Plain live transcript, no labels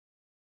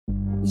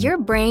Your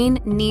brain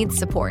needs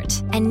support,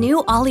 and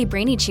new Ollie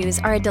Brainy Chews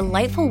are a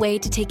delightful way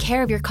to take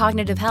care of your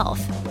cognitive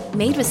health.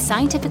 Made with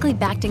scientifically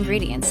backed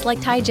ingredients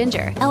like Thai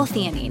ginger,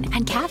 L-theanine,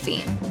 and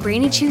caffeine,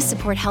 Brainy Chews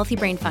support healthy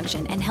brain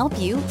function and help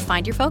you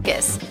find your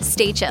focus,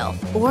 stay chill,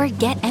 or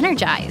get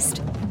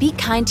energized. Be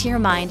kind to your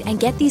mind and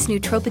get these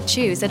nootropic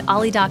chews at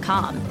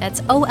ollie.com.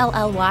 That's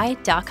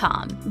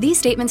OLLY.com. These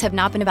statements have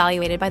not been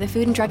evaluated by the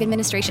Food and Drug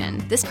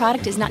Administration. This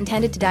product is not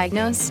intended to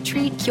diagnose,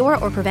 treat, cure,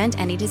 or prevent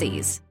any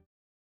disease.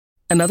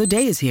 Another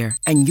day is here,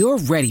 and you're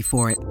ready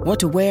for it. What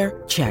to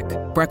wear? Check.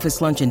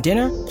 Breakfast, lunch, and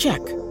dinner? Check.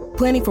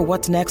 Planning for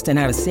what's next and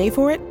how to save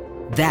for it?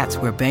 That's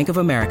where Bank of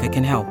America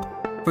can help.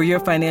 For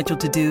your financial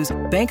to-dos,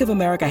 Bank of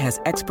America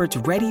has experts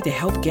ready to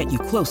help get you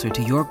closer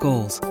to your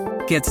goals.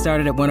 Get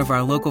started at one of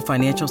our local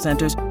financial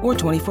centers or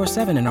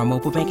 24/7 in our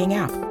mobile banking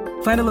app.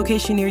 Find a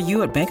location near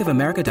you at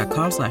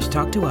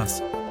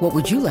bankofamerica.com/talktous. What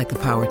would you like the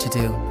power to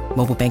do?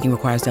 Mobile banking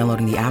requires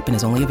downloading the app and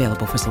is only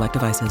available for select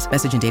devices.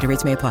 Message and data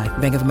rates may apply.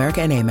 Bank of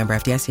America N.A., member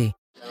FDIC.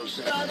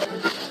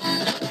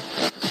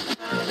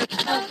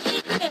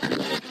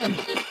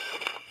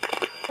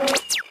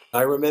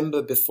 I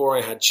remember before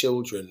I had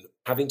children,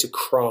 having to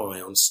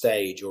cry on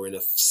stage or in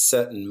a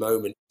certain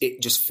moment,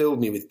 it just filled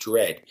me with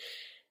dread.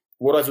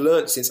 What I've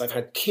learned since I've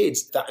had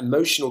kids, that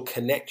emotional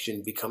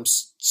connection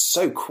becomes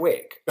so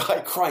quick. I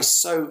cry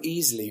so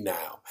easily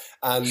now.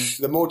 And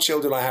the more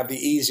children I have, the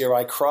easier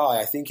I cry.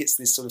 I think it's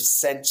this sort of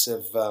sense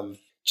of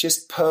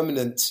just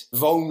permanent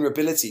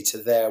vulnerability to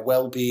their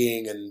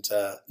well-being and,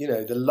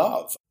 the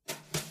love.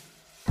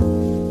 I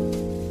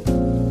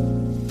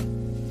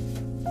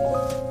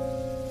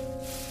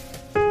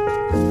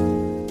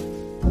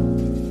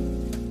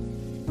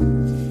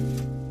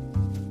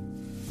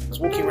was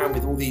walking around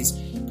with all these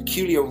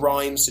peculiar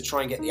rhymes to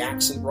try and get the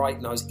accent right,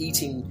 and I was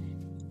eating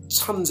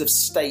tons of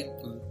steak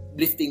and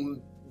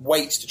lifting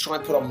weights to try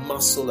and put on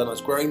muscle, and I was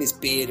growing this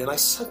beard, and I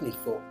suddenly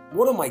thought,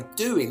 what am I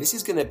doing? This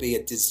is going to be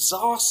a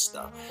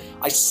disaster.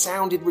 I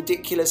sounded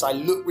ridiculous. I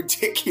looked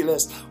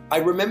ridiculous. I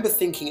remember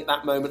thinking at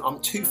that moment, I'm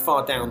too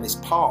far down this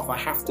path. I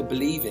have to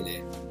believe in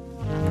it.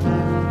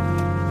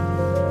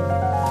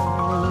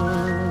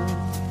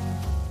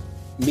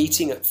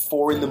 Meeting at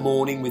 4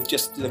 a.m. with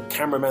just the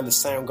cameraman, the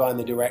sound guy and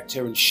the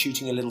director, and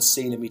shooting a little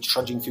scene of me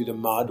trudging through the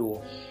mud,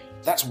 or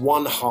that's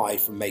one high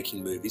from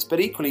making movies. But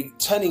equally,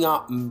 turning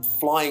up and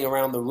flying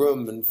around the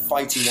room and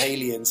fighting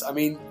aliens. I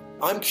mean,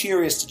 I'm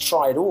curious to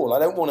try it all. I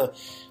don't want to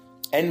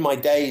end my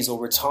days or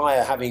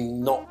retire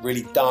having not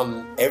really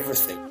done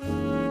everything.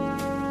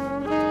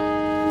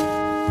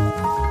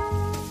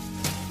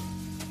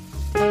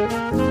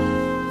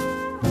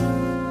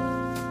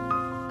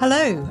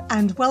 Hello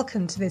and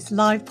welcome to this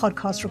live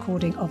podcast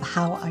recording of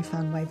How I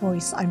Found My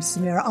Voice. I'm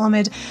Samira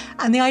Ahmed,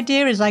 and the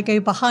idea is I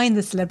go behind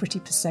the celebrity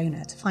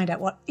persona to find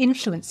out what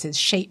influences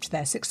shaped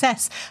their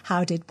success.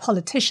 How did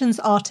politicians,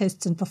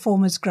 artists and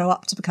performers grow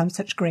up to become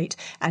such great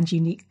and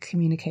unique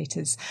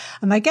communicators?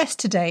 And my guest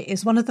today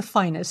is one of the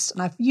finest,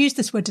 and I've used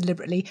this word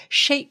deliberately,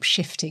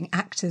 shape-shifting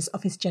actors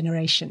of his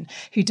generation,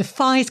 who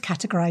defies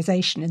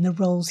categorization in the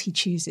roles he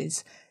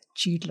chooses,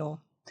 Jude Law.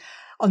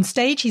 On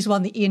stage, he's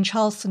won the Ian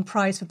Charleson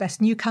Prize for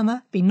Best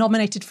Newcomer, been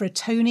nominated for a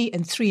Tony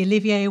and 3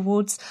 Olivier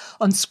Awards.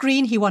 On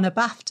screen, he won a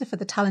BAFTA for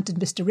The Talented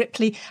Mr.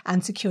 Ripley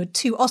and secured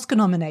 2 Oscar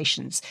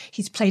nominations.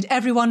 He's played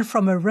everyone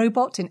from a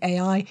robot in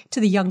AI to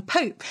the young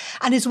Pope,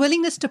 and his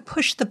willingness to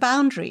push the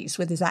boundaries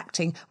with his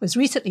acting was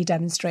recently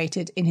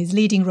demonstrated in his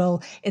leading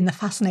role in the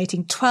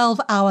fascinating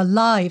 12-hour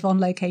live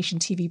on-location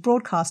TV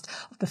broadcast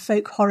of the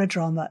folk horror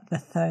drama The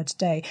Third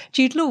Day.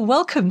 Jude Law,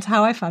 welcome to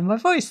How I Found My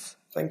Voice.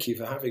 Thank you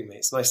for having me.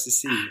 It's nice to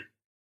see you.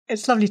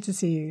 It's lovely to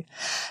see you.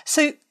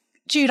 So,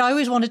 Jude, I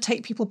always want to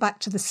take people back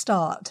to the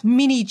start.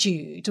 Mini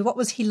Jude, what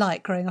was he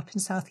like growing up in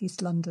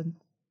southeast London?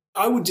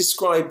 I would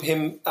describe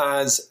him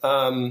as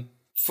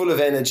full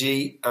of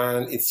energy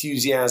and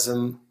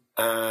enthusiasm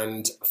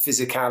and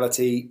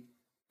physicality.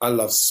 I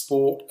love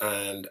sport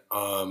and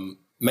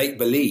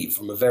make-believe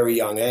from a very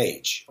young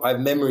age. I have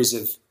memories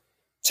of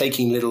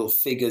taking little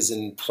figures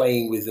and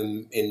playing with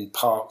them in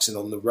parks and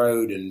on the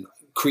road and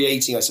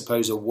creating, I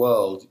suppose, a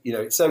world. You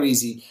know, it's so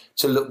easy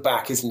to look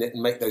back, isn't it,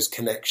 and make those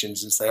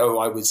connections and say, oh,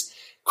 I was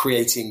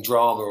creating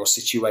drama or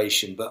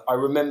situation. But I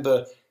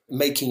remember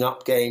making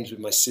up games with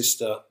my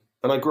sister,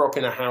 and I grew up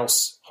in a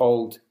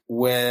household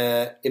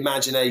where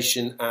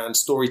imagination and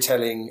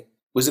storytelling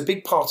was a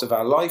big part of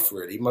our life,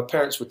 really. My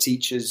parents were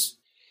teachers.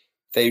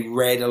 They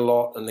read a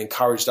lot and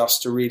encouraged us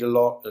to read a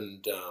lot.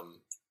 And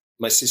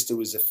my sister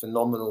was a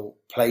phenomenal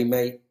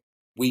playmate.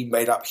 We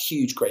made up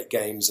huge, great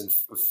games and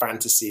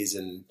fantasies.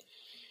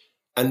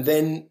 And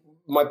then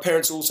my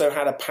parents also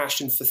had a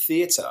passion for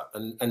theatre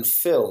and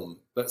film,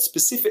 but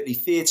specifically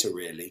theatre,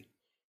 really,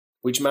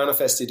 which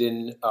manifested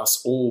in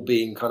us all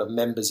being kind of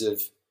members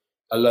of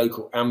a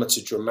local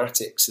amateur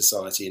dramatic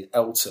society in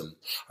Eltham.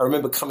 I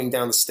remember coming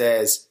down the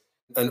stairs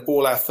and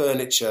all our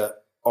furniture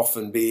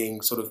often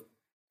being sort of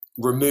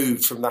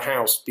removed from the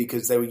house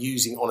because they were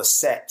using on a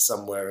set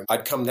somewhere.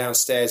 I'd come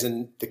downstairs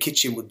and the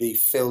kitchen would be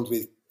filled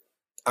with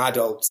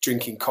adults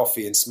drinking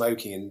coffee and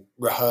smoking and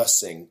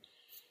rehearsing.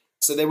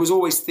 So there was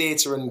always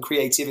theatre and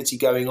creativity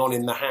going on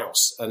in the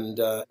house. And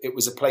it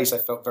was a place I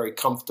felt very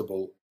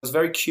comfortable. I was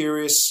very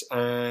curious,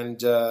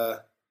 and I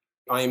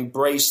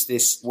embraced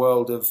this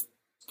world of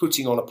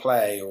putting on a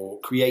play or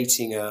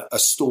creating a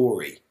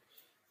story.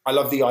 I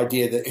love the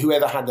idea that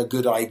whoever had a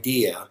good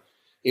idea,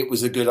 it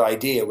was a good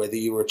idea, whether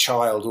you were a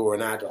child or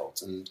an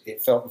adult. And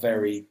it felt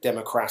very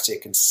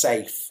democratic and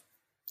safe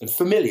and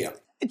familiar.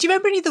 Do you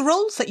remember any of the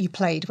roles that you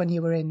played when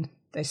you were in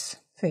this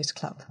theatre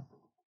club?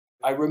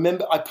 I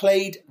remember I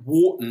played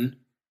Wharton,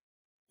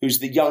 who's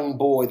the young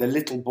boy, the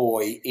little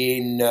boy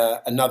in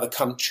Another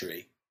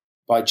Country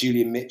by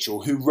Julian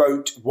Mitchell, who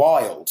wrote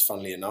Wild,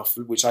 funnily enough,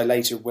 which I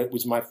later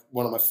was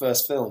one of my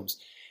first films.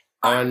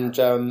 And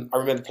I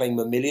remember playing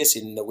Mamilius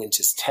in The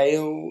Winter's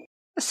Tale.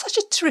 That's such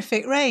a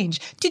terrific range.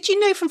 Did you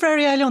know from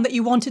very early on that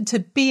you wanted to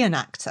be an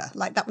actor,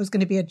 like that was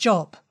going to be a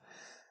job?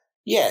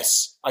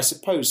 Yes, I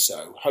suppose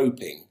so,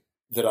 hoping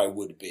that I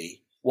would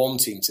be,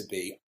 wanting to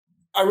be.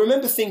 I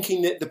remember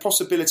thinking that the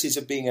possibilities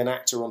of being an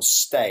actor on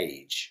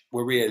stage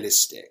were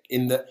realistic,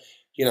 in that,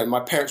 you know,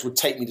 my parents would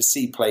take me to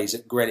see plays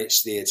at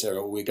Greenwich Theatre,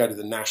 or we'd go to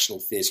the National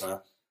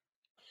Theatre.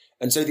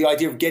 And so the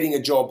idea of getting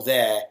a job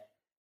there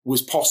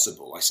was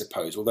possible, I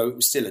suppose, although it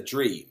was still a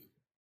dream.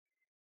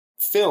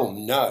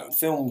 Film, no.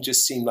 Film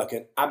just seemed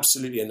like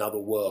absolutely another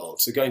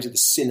world. So going to the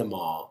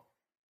cinema,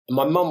 and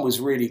my mum was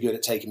really good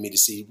at taking me to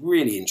see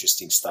really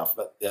interesting stuff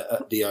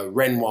at the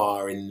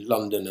Renoir in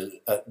London and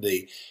at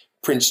the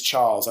Prince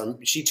Charles.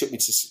 She took me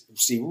to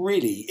see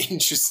really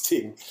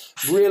interesting,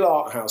 real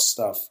art house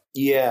stuff.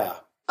 Yeah.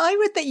 I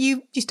read that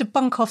you used to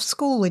bunk off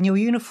school in your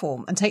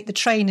uniform and take the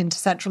train into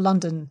central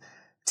London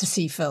to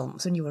see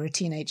films when you were a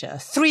teenager.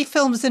 3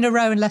 films in a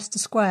row in Leicester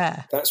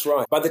Square. That's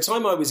right. By the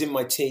time I was in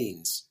my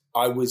teens,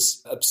 I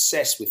was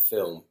obsessed with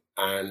film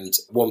and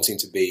wanting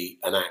to be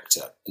an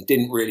actor and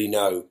didn't really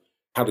know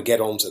how to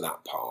get onto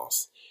that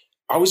path.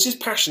 I was just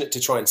passionate to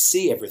try and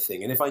see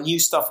everything. And if I knew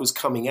stuff was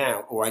coming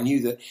out, or I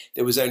knew that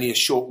there was only a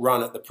short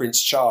run at the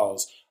Prince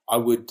Charles, I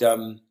would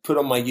put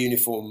on my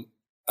uniform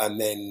and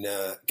then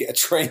get a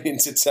train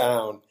into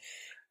town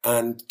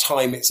and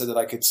time it so that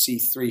I could see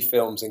 3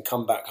 films and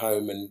come back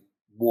home and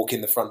walk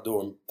in the front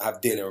door and have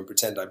dinner and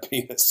pretend I'd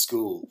been at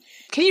school.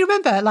 Can you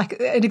remember like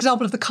an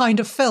example of the kind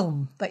of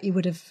film that you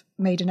would have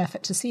made an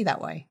effort to see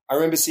that way? I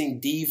remember seeing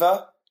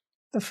Diva.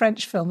 The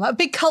French film, a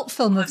big cult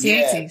film of the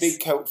 80s. Yeah, big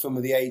cult film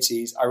of the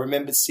 80s. I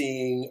remember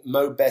seeing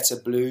Mo Better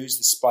Blues,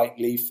 the Spike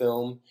Lee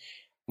film,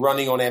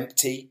 Running on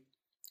Empty,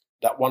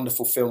 that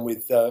wonderful film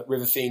with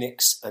River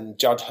Phoenix and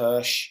Judd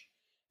Hirsch.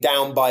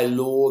 Down by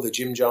Law, the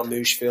Jim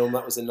Jarmusch film,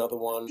 that was another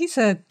one. These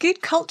are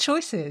good cult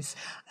choices.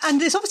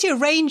 And there's obviously a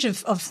range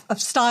of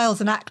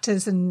styles and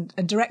actors and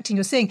directing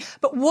you're seeing.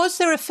 But was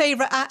there a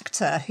favourite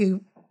actor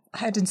who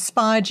had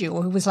inspired you,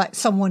 or who was like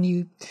someone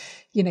you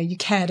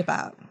cared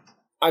about?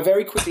 I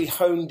very quickly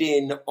honed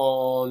in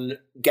on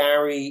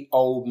Gary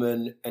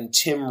Oldman and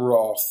Tim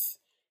Roth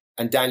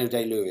and Daniel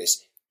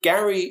Day-Lewis.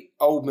 Gary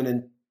Oldman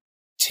and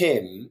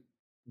Tim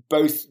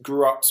both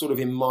grew up sort of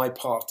in my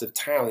part of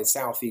town in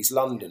southeast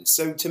London.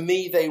 So to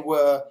me, they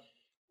were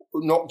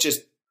not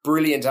just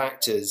brilliant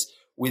actors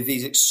with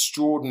these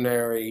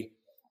extraordinary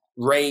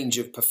range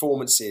of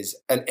performances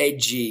and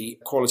edgy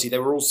quality. They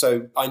were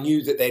also, I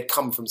knew that they'd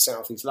come from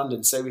southeast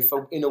London. So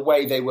in a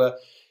way, they were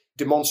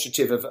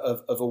demonstrative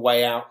of a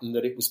way out and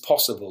that it was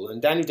possible.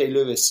 And Daniel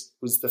Day-Lewis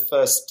was the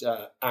first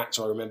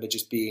actor I remember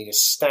just being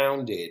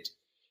astounded.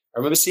 I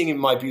remember seeing him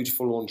in My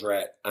Beautiful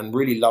Laundrette and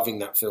really loving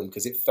that film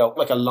because it felt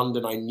like a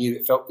London I knew.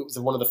 It was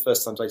one of the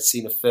first times I'd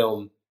seen a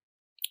film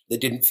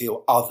that didn't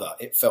feel other.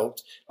 It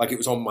felt like it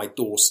was on my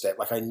doorstep,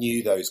 like I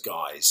knew those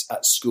guys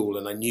at school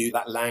and I knew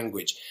that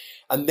language.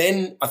 And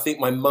then I think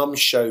my mum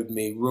showed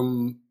me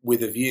Room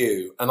with a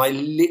View, and I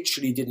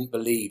literally didn't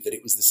believe that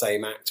it was the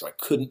same actor. I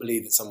couldn't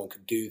believe that someone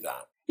could do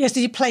that. Yes,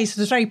 he plays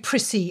this very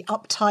prissy,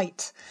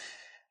 uptight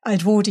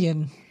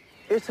Edwardian.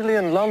 Italy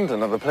and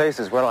London are the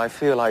places where I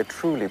feel I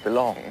truly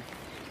belong.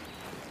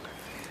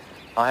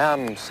 I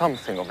am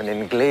something of an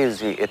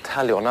inglese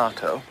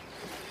Italianato,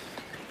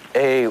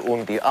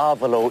 un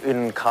diavolo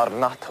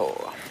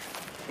incarnato.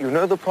 You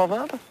know the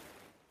proverb?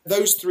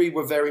 Those 3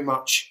 were very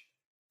much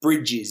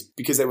bridges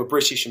because they were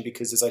British and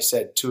because, as I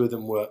said, 2 of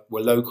them were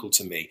local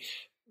to me.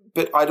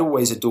 But I'd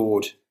always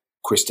adored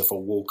Christopher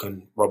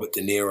Walken, Robert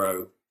De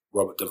Niro,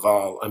 Robert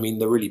Duvall. I mean,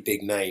 the really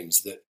big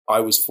names that I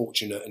was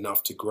fortunate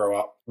enough to grow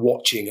up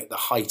watching at the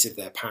height of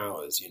their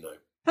powers, you know.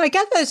 I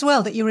gather as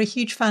well that you were a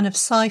huge fan of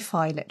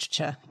sci-fi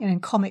literature,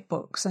 and comic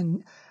books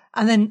and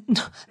then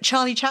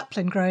Charlie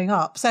Chaplin growing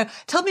up. So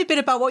tell me a bit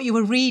about what you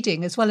were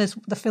reading as well as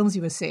the films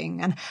you were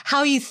seeing and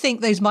how you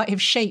think those might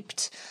have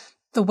shaped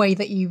the way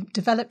that you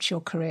developed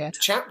your career.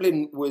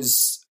 Chaplin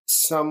was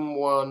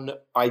someone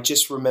I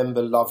just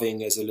remember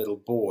loving as a little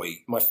boy.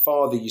 My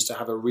father used to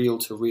have a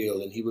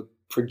reel-to-reel and he would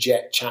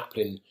project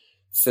Chaplin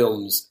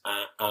films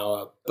at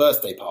our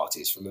birthday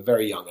parties from a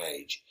very young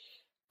age.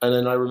 And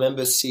then I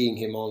remember seeing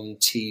him on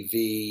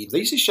TV. They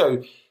used to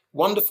show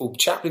wonderful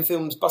Chaplin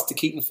films, Buster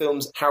Keaton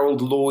films,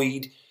 Harold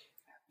Lloyd.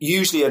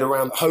 usually at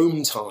around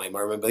home time, I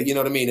remember, you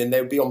know what I mean? And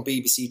they would be on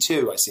BBC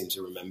Two, I seem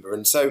to remember.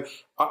 And so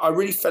I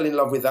really fell in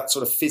love with that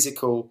sort of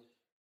physical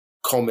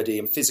comedy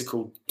and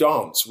physical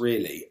dance,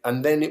 really.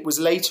 And then it was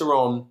later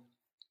on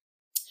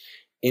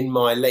in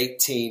my late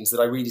teens that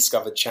I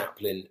rediscovered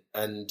Chaplin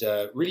and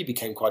really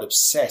became quite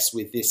obsessed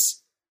with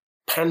this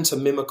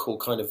pantomimical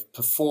kind of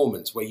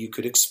performance where you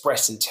could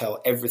express and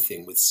tell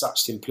everything with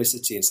such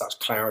simplicity and such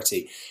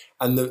clarity.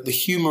 And the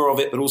humour of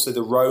it, but also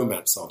the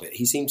romance of it.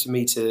 He seemed to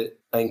me to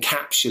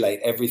encapsulate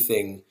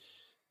everything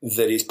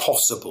that is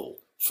possible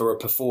for a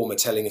performer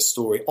telling a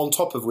story, on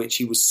top of which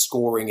he was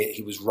scoring it,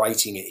 he was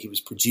writing it, he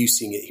was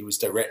producing it, he was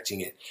directing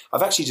it.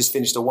 I've actually just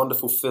finished a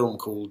wonderful film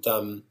called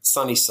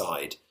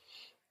Sunnyside,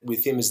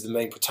 with him as the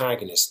main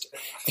protagonist.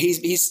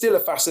 He's still a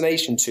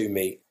fascination to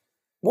me.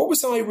 What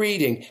was I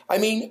reading? I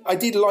mean, I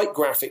did like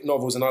graphic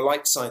novels and I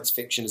liked science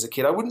fiction as a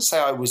kid. I wouldn't say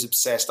I was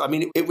obsessed. I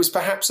mean, it was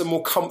perhaps a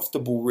more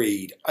comfortable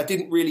read. I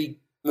didn't really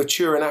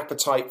mature an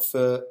appetite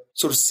for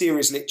sort of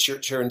serious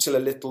literature until a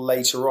little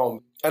later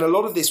on. And a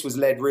lot of this was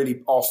led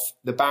really off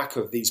the back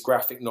of these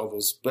graphic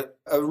novels. But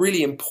a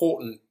really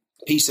important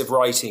piece of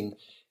writing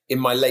in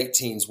my late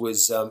teens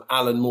was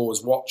Alan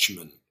Moore's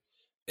Watchmen,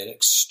 an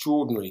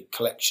extraordinary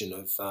collection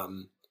of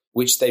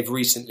which they've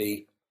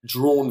recently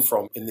drawn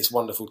from in this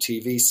wonderful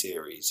TV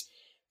series.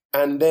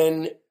 And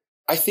then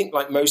I think,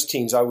 like most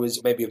teens, I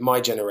was maybe of my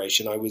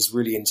generation, I was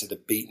really into the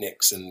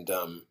beatniks and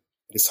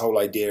this whole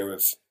idea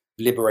of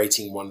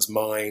liberating one's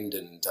mind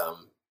and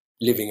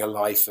living a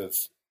life of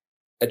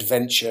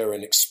adventure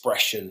and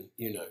expression,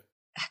 you know.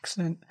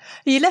 Excellent.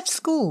 You left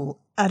school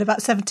at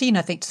about 17,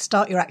 I think, to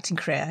start your acting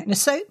career in a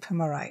soap,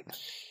 am I right?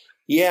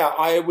 Yeah,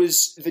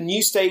 the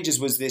New Stages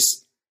was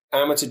this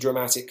amateur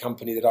dramatic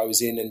company that I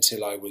was in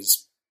until I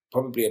was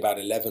probably about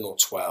 11 or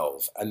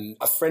 12. And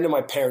a friend of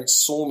my parents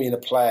saw me in a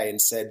play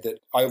and said that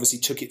I obviously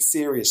took it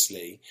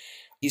seriously.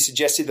 He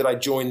suggested that I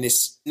join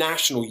this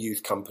national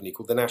youth company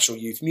called the National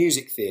Youth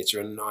Music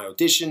Theatre. And I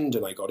auditioned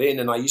and I got in,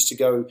 and I used to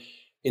go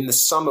in the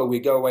summer,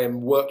 we'd go away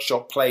and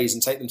workshop plays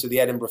and take them to the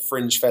Edinburgh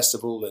Fringe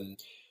Festival.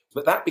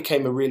 But that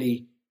became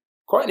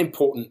quite an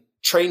important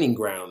training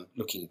ground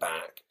looking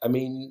back. I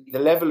mean, the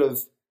level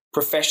of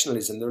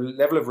professionalism, the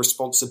level of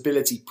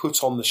responsibility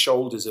put on the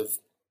shoulders of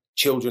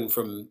children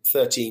from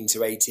 13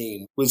 to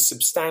 18 was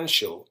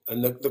substantial,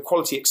 and the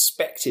quality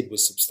expected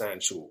was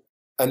substantial.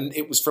 And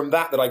it was from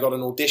that I got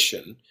an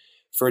audition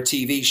for a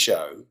TV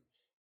show,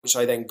 which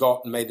I then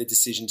got and made the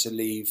decision to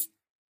leave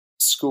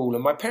school.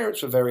 And my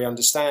parents were very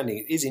understanding.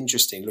 It is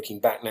interesting looking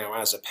back now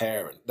as a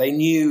parent. They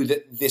knew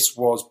that this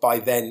was by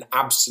then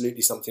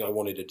absolutely something I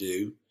wanted to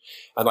do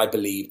and I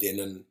believed in,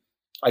 and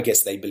I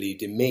guess they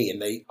believed in me.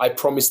 And I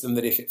promised them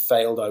that if it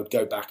failed, I would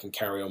go back and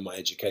carry on my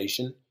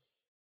education.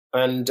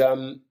 And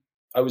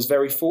I was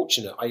very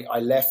fortunate. I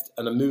left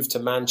and I moved to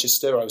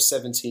Manchester. I was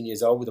 17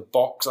 years old with a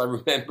box. I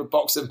remember a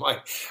box of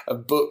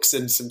books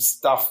and some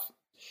stuff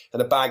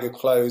and a bag of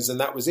clothes. And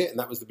that was it. And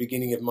that was the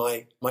beginning of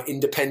my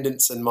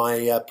independence and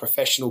my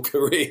professional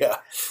career.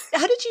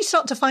 How did you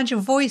start to find your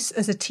voice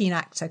as a teen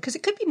actor? Because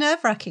it could be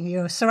nerve-wracking.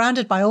 You're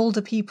surrounded by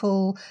older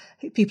people.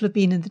 People have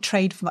been in the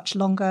trade for much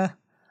longer.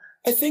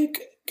 I think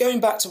going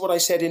back to what I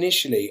said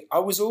initially, I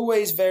was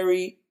always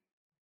very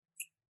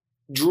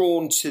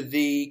drawn to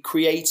the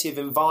creative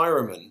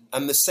environment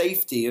and the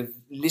safety of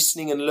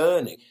listening and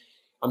learning.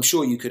 I'm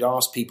sure you could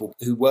ask people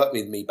who worked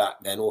with me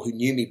back then or who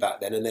knew me back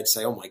then, and they'd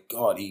say, oh my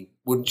God, he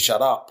wouldn't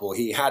shut up, or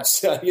he had,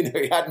 he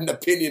had an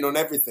opinion on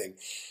everything.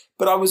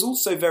 But I was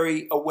also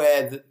very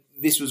aware that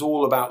this was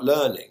all about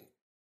learning.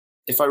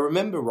 If I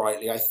remember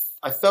rightly,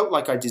 I felt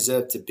like I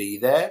deserved to be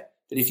there,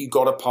 that if you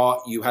got a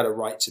part, you had a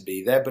right to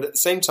be there. But at the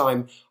same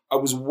time, I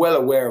was well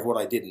aware of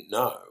what I didn't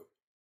know.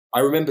 I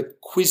remember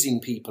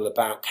quizzing people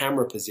about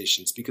camera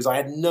positions because I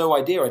had no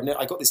idea.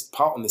 I got this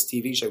part on this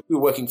TV show. We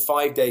were working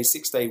 5-day,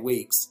 6-day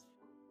weeks.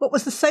 What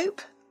was the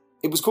soap?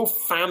 It was called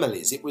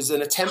Families. It was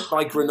an attempt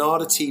by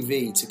Granada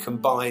TV to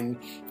combine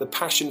the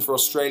passion for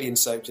Australian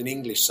soaps and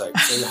English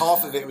soaps. So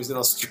half of it was in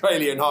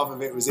Australia and half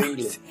of it was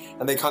England.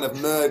 And they kind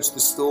of merged the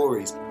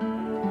stories.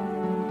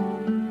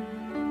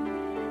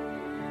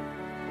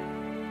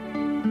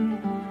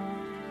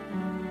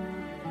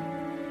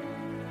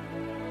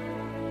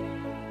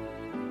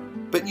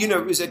 But,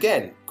 it was,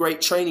 again,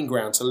 great training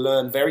ground to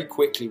learn very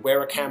quickly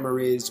where a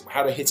camera is,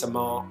 how to hit a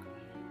mark,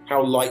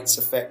 how lights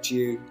affect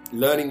you,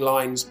 learning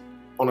lines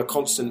on a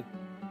constant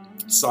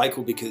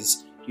cycle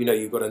because,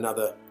 you've got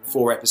another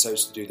 4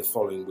 episodes to do the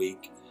following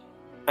week.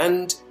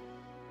 And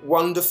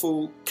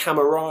wonderful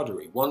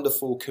camaraderie,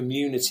 wonderful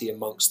community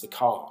amongst the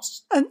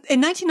cast. And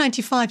in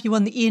 1995, you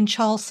won the Ian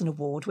Charleson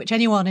Award, which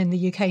anyone in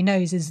the UK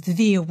knows is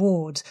the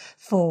award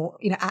for,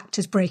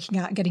 actors breaking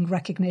out and getting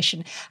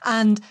recognition.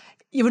 And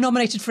you were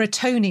nominated for a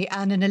Tony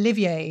and an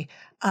Olivier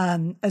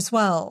as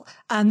well.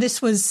 And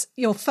this was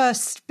your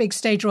first big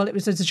stage role. It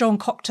was the Jean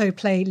Cocteau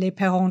play Les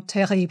Parents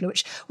Terribles,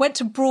 which went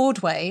to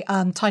Broadway,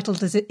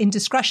 titled as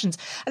Indiscretions.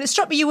 And it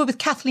struck me you were with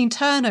Kathleen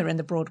Turner in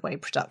the Broadway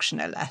production,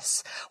 no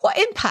less. What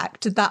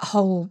impact did that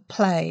whole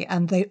play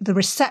and the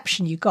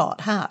reception you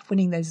got have,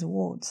 winning those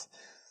awards?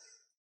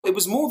 It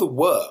was more the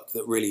work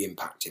that really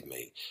impacted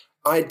me.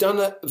 I'd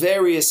done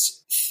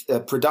various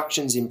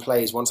productions in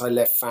plays once I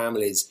left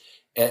families,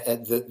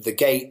 at the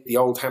Gate, the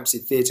Old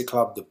Hampstead Theatre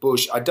Club, the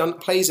Bush. I'd done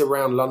plays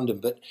around London,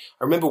 but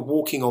I remember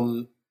walking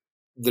on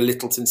the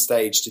Littleton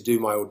stage to do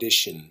my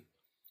audition.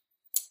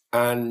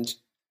 And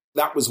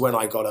that was when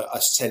I got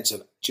a sense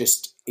of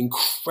just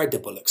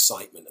incredible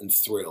excitement and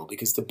thrill,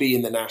 because to be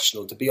in the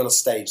National, to be on a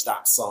stage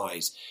that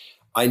size,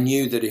 I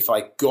knew that if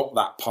I got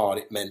that part,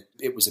 it meant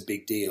it was a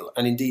big deal.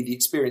 And indeed, the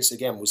experience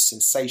again was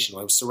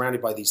sensational. I was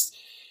surrounded by these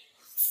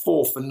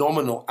 4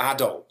 phenomenal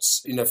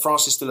adults,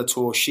 Francis de la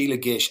Tour, Sheila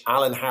Gish,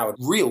 Alan Howard,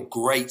 real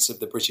greats of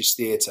the British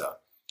theatre,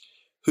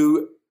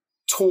 who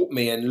taught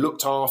me and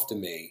looked after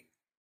me.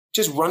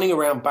 Just running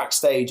around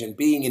backstage and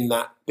being in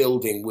that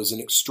building was an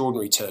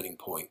extraordinary turning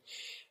point.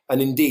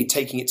 And indeed,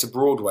 taking it to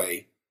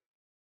Broadway,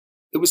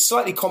 it was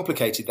slightly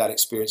complicated, that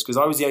experience, because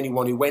I was the only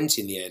one who went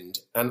in the end.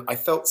 And I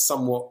felt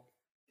somewhat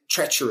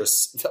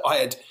traitorous that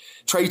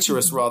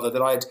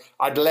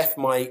I'd left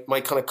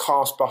my kind of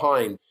cast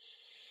behind.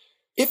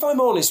 If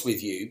I'm honest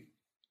with you,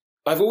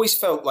 I've always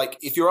felt like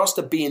if you're asked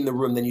to be in the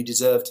room, then you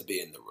deserve to be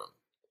in the room.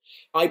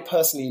 I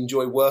personally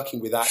enjoy working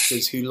with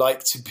actors who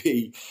like to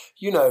be,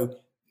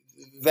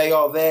 they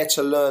are there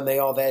to learn, they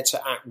are there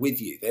to act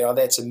with you, they are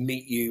there to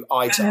meet you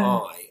eye to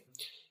eye.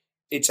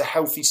 It's a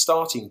healthy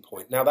starting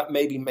point. Now, that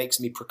maybe makes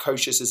me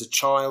precocious as a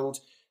child,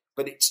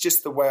 but it's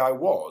just the way I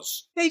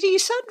was. You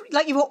sound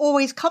like you were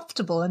always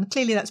comfortable, and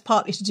clearly that's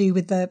partly to do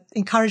with the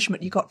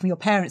encouragement you got from your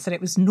parents, that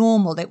it was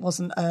normal, that it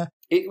wasn't a...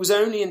 It was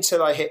only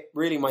until I hit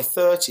really my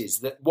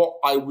 30s that what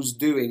I was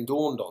doing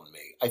dawned on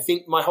me. I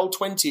think my whole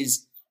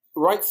 20s,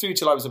 right through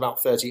till I was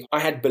about 30, I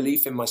had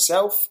belief in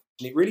myself.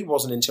 And it really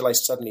wasn't until I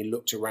suddenly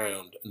looked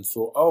around and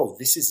thought, oh,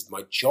 this is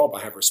my job.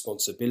 I have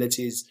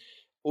responsibilities.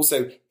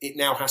 Also, it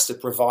now has to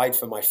provide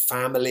for my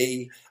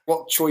family.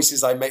 What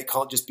choices I make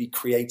can't just be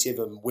creative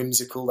and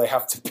whimsical. They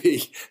have to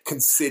be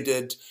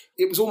considered.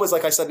 It was almost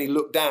like I suddenly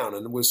looked down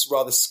and was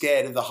rather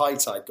scared of the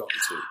height I'd gotten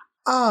to.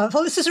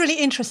 Well, this is really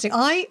interesting.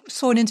 I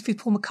saw an interview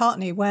with Paul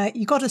McCartney where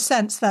you got a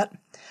sense that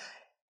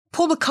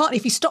Paul McCartney,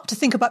 if you stopped to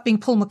think about being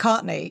Paul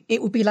McCartney,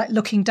 it would be like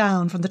looking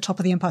down from the top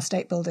of the Empire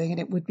State Building, and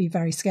it would be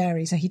very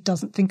scary. So he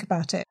doesn't think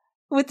about it.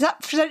 Was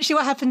that potentially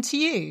what happened to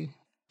you?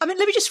 I mean,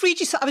 let me just read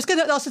you. I was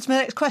going to ask this my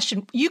next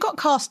question. You got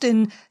cast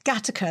in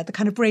Gattaca, the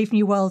kind of Brave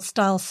New World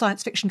style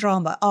science fiction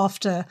drama,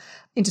 after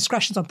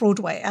Indiscretions on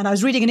Broadway. And I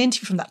was reading an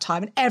interview from that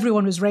time, and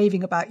everyone was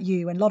raving about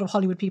you, and a lot of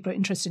Hollywood people are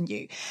interested in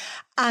you.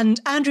 And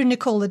Andrew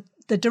Niccol,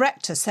 the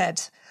director,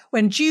 said,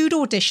 when Jude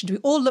auditioned, we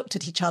all looked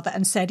at each other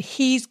and said,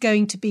 he's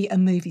going to be a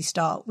movie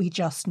star. We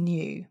just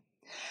knew.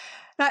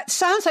 Now, it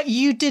sounds like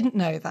you didn't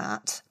know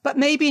that, but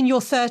maybe in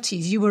your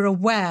 30s, you were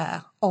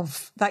aware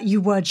of that you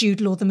were Jude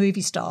Law, the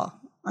movie star.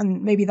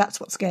 And maybe that's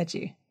what scared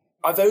you.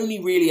 I've only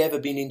really ever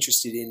been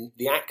interested in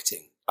the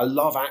acting. I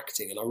love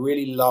acting, and I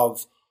really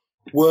love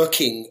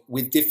working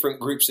with different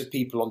groups of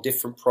people on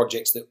different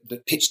projects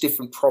that pitch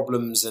different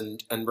problems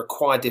and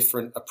require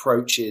different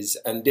approaches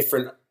and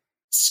different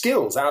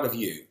skills out of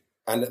you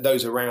and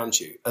those around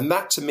you. And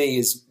that, to me,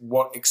 is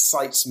what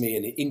excites me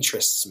and it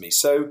interests me.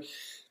 So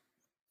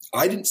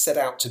I didn't set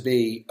out to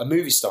be a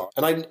movie star.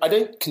 And I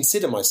don't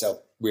consider myself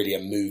really a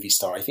movie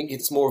star. I think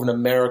it's more of an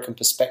American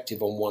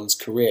perspective on one's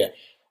career.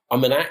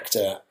 I'm an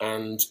actor,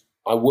 and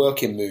I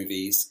work in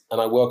movies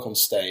and I work on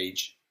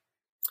stage.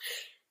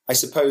 I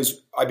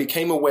suppose I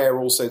became aware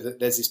also that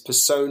there's this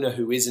persona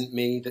who isn't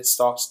me that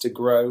starts to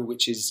grow,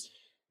 which is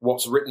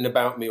what's written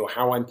about me or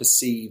how I'm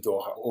perceived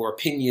or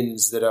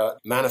opinions that are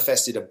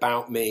manifested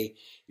about me,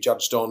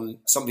 judged on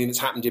something that's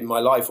happened in my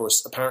life or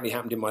apparently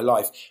happened in my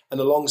life. And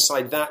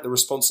alongside that, the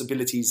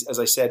responsibilities, as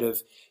I said,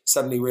 of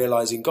suddenly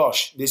realizing,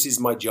 gosh, this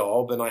is my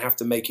job and I have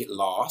to make it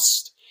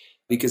last,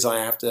 because I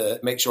have to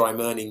make sure I'm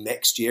earning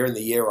next year and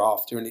the year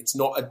after, and it's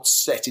not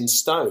set in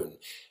stone.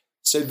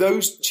 So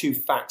those two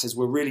factors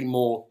were really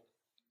more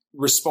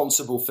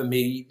responsible for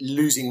me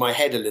losing my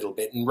head a little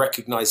bit and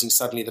recognizing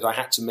suddenly that I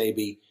had to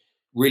maybe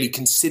really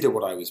consider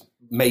what I was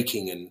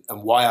making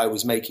and why I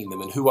was making them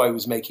and who I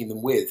was making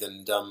them with.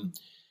 And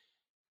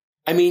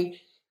I mean,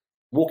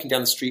 walking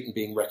down the street and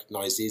being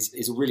recognized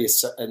is really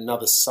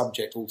another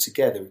subject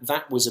altogether.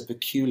 That was a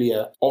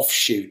peculiar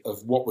offshoot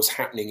of what was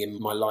happening in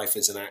my life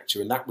as an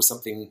actor, and that was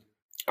something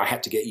I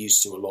had to get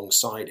used to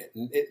alongside it.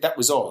 And that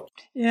was odd.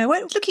 Yeah,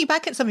 well, looking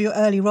back at some of your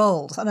early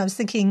roles, and I was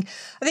thinking,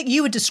 I think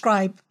you would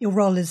describe your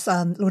role as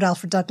Lord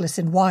Alfred Douglas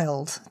in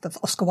Wilde, the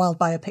Oscar Wilde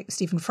biopic with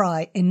Stephen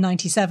Fry, in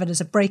 1997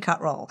 as a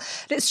breakout role.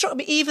 And it struck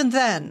me even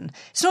then,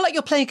 it's not like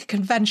you're playing a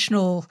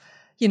conventional,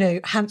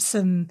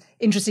 handsome,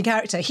 interesting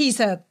character. He's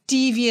a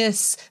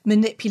devious,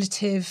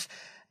 manipulative,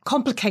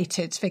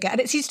 complicated figure. And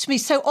it seems to me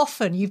so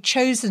often you've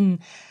chosen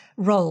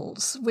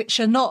roles which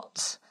are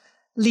not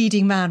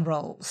leading man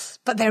roles,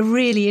 but they're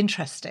really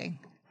interesting.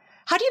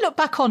 How do you look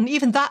back on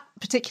even that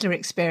particular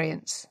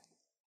experience?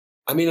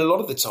 I mean, a lot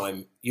of the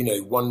time,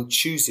 one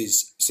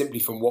chooses simply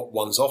from what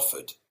one's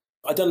offered.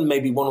 I'd done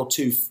maybe one or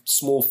two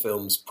small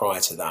films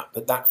prior to that,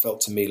 but that felt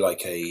to me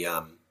like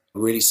a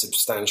really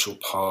substantial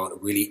part, a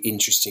really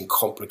interesting,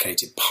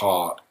 complicated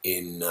part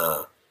in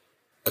a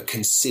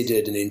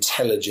considered and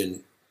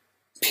intelligent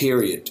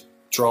period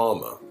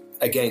drama.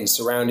 Again,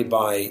 surrounded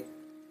by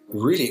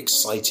really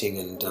exciting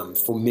and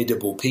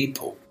formidable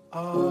people.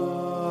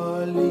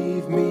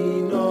 Leave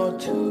me not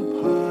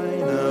to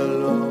pine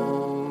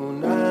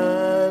alone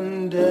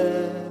and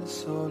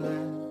desolate.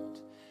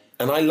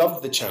 And I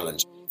love the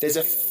challenge. There's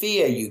a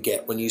fear you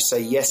get when you say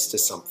yes to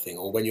something,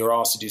 or when you're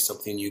asked to do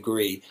something and you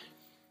agree.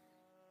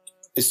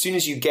 As soon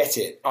as you get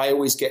it, I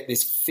always get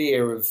this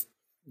fear of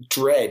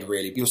dread,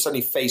 really. You're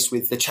suddenly faced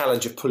with the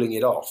challenge of pulling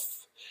it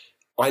off.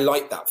 I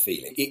like that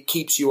feeling. It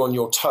keeps you on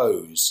your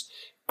toes,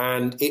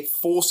 and it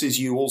forces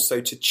you also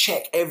to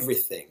check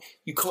everything.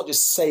 You can't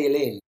just sail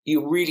in.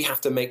 You really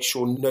have to make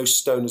sure no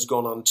stone has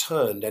gone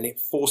unturned, and it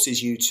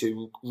forces you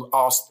to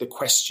ask the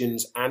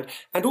questions and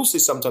also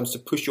sometimes to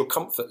push your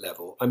comfort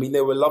level. I mean,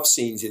 there were love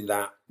scenes in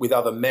that with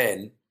other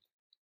men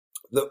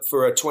that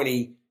for a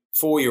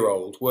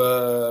 24-year-old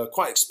were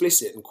quite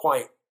explicit and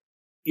quite,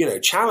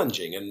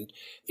 challenging. And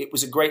it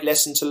was a great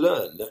lesson to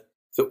learn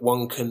that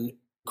one can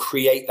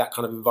create that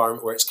kind of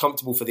environment where it's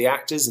comfortable for the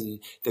actors and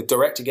the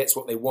director gets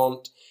what they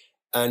want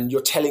and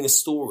you're telling a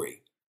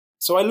story.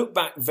 So I look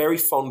back very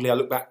fondly. I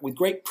look back with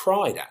great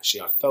pride,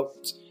 actually.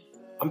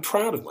 I'm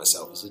proud of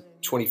myself as a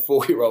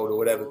 24-year-old or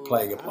whatever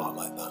playing a part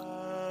like that.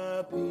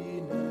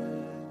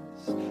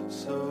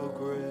 So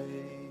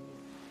great.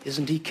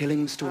 Isn't he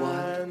killing Mr.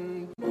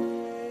 Wilde?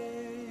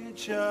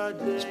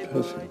 He's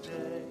perfect.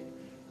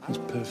 He's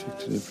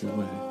perfect in every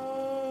way.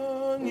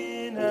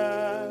 in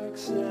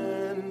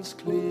accents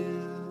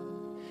clear.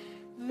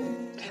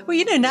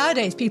 Well,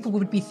 nowadays people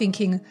would be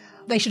thinking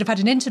they should have had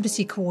an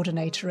intimacy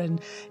coordinator.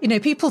 And,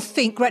 people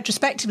think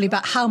retrospectively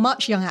about how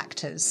much young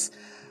actors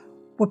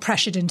were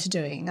pressured into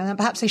doing, and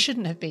perhaps they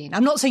shouldn't have been.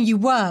 I'm not saying you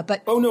were,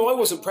 but... Oh, no, I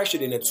wasn't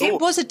pressured in at all.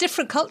 It was a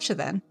different culture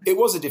then. It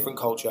was a different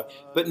culture.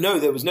 But no,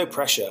 there was no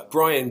pressure.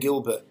 Brian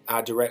Gilbert,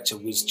 our director,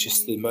 was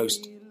just the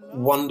most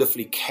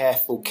wonderfully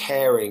careful,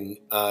 caring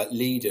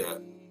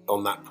leader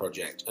on that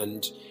project.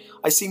 And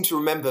I seem to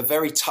remember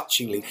very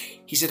touchingly,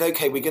 he said,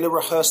 okay, we're going to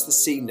rehearse the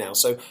scene now.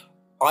 So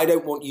I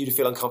don't want you to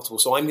feel uncomfortable.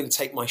 So I'm going to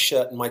take my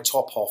shirt and my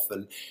top off.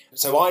 And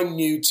so I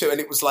knew too. And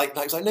it was like,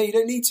 no, you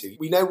don't need to.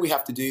 We know we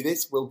have to do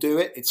this. We'll do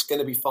it. It's going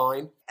to be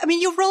fine. I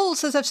mean, your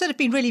roles, as I've said, have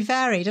been really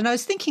varied. And I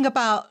was thinking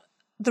about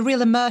the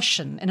real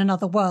immersion in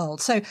another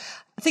world. So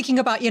thinking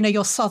about,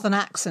 your southern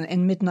accent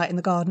in Midnight in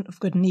the Garden of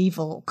Good and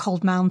Evil,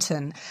 Cold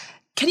Mountain.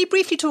 Can you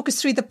briefly talk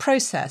us through the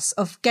process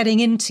of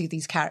getting into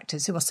these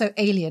characters who are so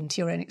alien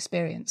to your own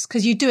experience?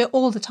 Because you do it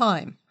all the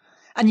time.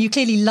 And you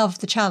clearly love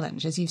the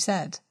challenge, as you've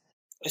said.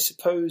 I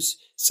suppose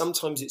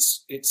sometimes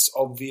it's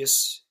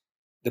obvious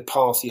the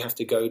path you have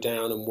to go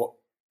down and what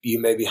you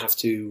maybe have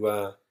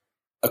to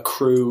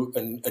accrue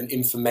and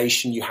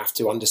information you have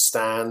to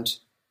understand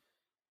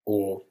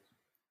or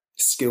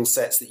skill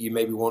sets that you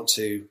maybe want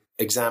to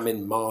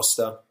examine,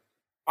 master.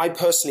 I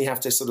personally have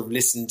to sort of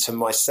listen to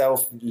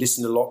myself,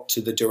 listen a lot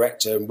to the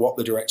director and what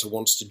the director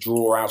wants to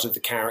draw out of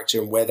the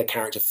character and where the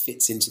character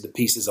fits into the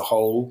piece as a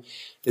whole.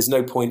 There's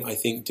no point, I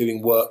think,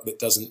 doing work that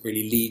doesn't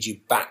really lead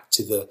you back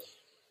to the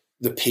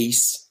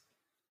piece,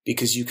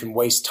 because you can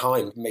waste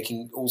time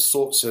making all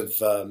sorts of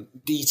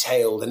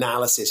detailed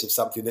analysis of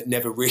something that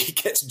never really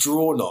gets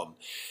drawn on.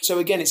 So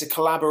again, it's a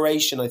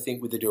collaboration, I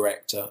think, with the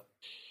director.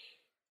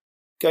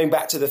 Going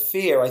back to the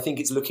fear, I think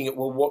it's looking at,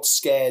 well, what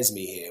scares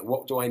me here?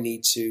 What do I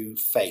need to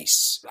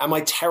face? Am I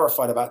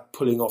terrified about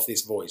pulling off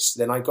this voice?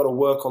 Then I've got to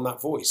work on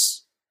that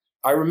voice.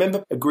 I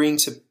remember agreeing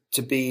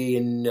to be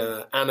in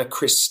Anna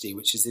Christie,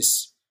 which is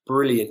this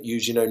brilliant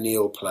Eugene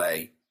O'Neill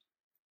play,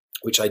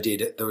 which I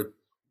did at the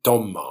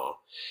Donmar.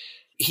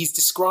 He's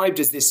described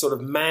as this sort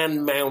of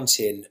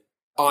man-mountain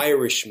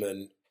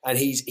Irishman, and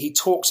he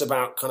talks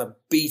about kind of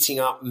beating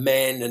up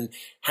men and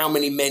how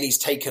many men he's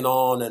taken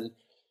on. And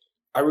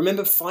I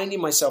remember finding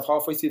myself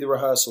halfway through the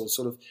rehearsal,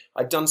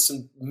 I'd done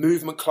some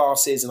movement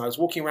classes and I was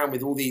walking around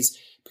with all these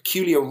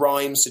peculiar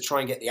rhymes to try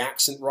and get the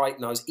accent right.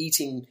 And I was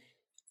eating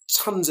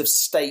tons of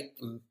steak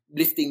and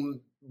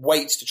lifting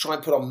weights to try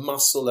and put on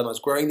muscle. And I was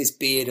growing this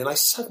beard and I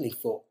suddenly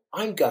thought,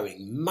 I'm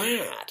going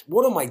mad.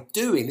 What am I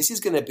doing? This is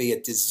going to be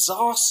a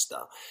disaster.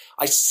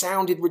 I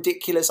sounded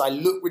ridiculous. I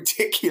looked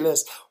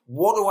ridiculous.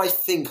 What do I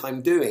think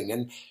I'm doing?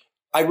 And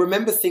I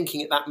remember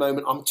thinking at that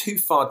moment, I'm too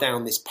far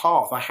down this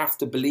path. I have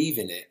to believe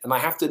in it. And I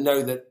have to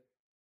know that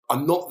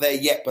I'm not there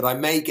yet, but I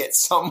may get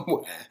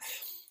somewhere.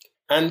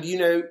 And,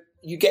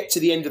 you get to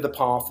the end of the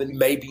path and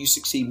maybe you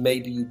succeed,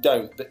 maybe you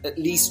don't. But at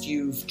least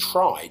you've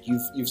tried.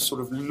 You've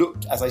sort of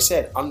looked, as I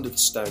said, under the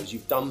stones.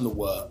 You've done the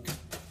work.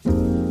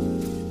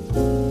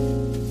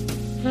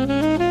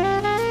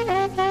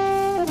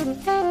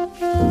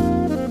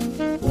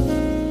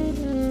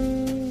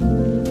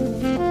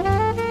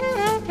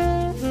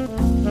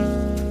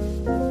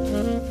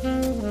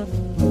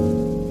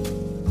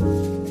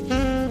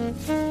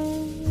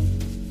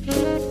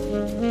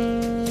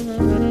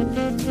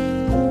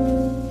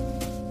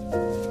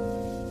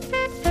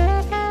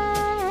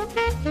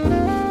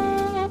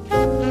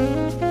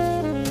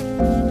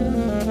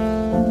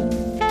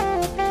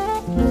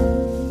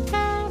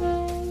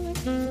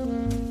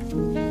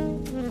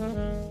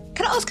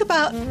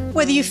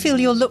 whether you feel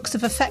your looks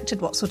have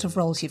affected what sort of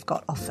roles you've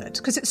got offered.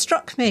 Because it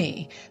struck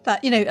me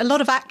that, a lot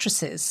of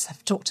actresses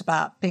have talked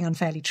about being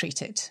unfairly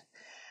treated.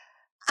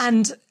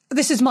 And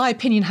this is my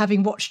opinion,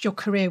 having watched your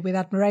career with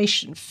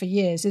admiration for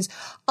years, is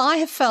I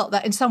have felt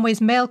that in some ways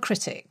male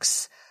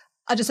critics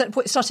I just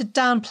started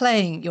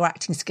downplaying your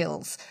acting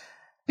skills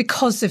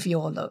because of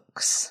your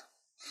looks.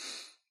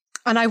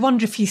 And I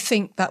wonder if you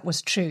think that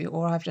was true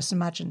or I've just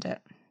imagined it.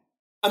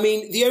 I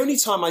mean, the only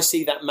time I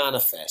see that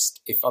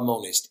manifest, if I'm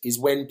honest, is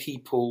when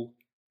people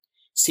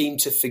seem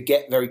to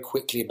forget very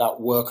quickly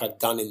about work I've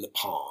done in the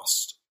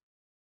past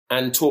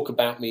and talk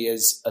about me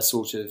as a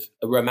sort of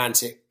a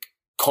romantic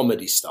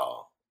comedy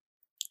star.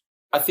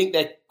 I think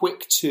they're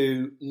quick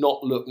to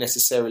not look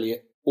necessarily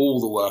at all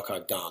the work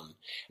I've done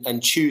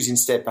and choose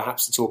instead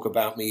perhaps to talk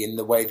about me in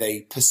the way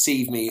they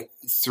perceive me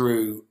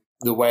through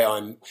the way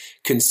I'm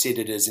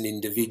considered as an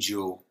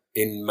individual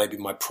in maybe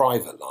my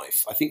private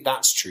life. I think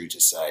that's true to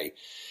say.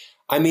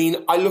 I mean,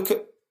 I look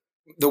at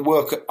the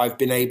work I've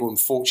been able and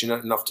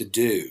fortunate enough to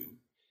do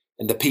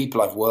and the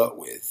people I've worked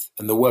with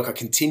and the work I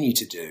continue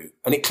to do,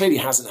 and it clearly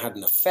hasn't had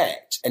an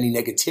effect, any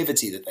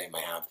negativity that they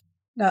may have.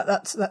 No,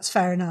 that's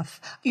fair enough.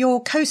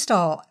 Your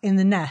co-star in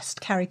The Nest,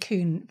 Carrie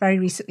Coon, very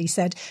recently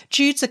said,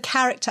 Jude's a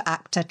character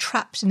actor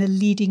trapped in a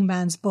leading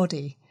man's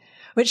body,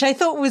 which I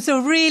thought was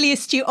a really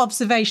astute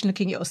observation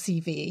looking at your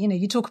CV.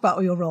 You talk about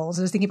all your roles.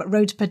 I was thinking about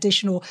Road to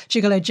Perdition or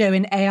Gigolo Joe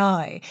in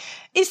AI.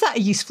 Is that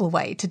a useful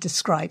way to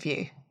describe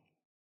you?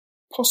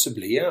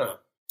 Possibly, yeah.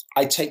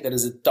 I take that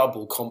as a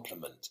double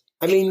compliment.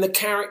 I mean, the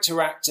character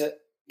actor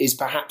is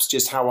perhaps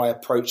just how I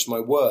approach my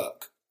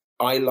work.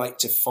 I like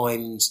to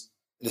find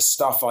the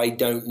stuff I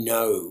don't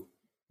know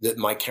that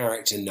my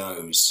character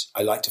knows.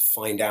 I like to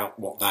find out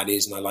what that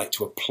is and I like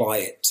to apply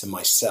it to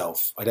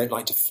myself. I don't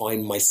like to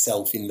find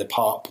myself in the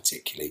part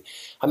particularly.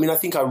 I mean, I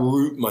think I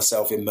root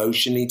myself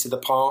emotionally to the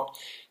part.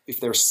 If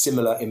there are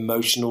similar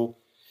emotional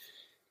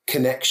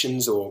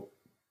connections or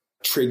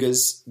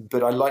triggers,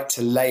 but I like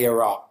to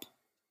layer up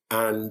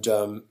and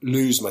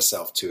lose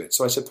myself to it.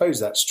 So I suppose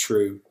that's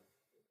true.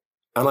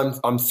 And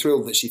I'm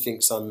thrilled that she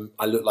thinks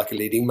I look like a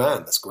leading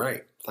man. That's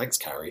great. Thanks,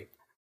 Carrie.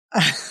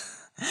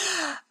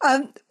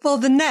 Well,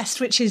 The Nest,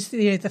 which is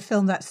the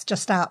film that's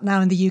just out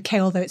now in the UK,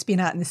 although it's been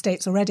out in the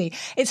States already,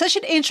 it's such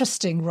an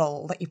interesting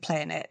role that you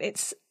play in it.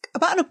 It's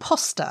about an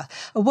imposter,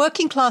 a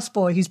working class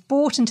boy who's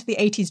bought into the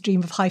 80s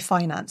dream of high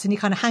finance, and he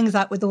kind of hangs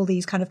out with all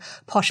these kind of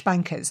posh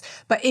bankers,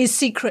 but is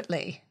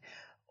secretly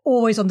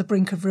always on the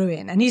brink of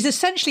ruin. And he's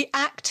essentially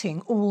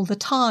acting all the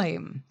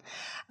time.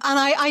 And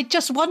I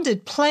just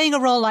wondered, playing a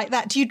role like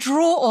that, do you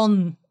draw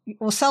on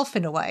yourself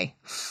in a way?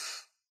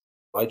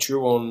 I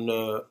drew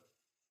on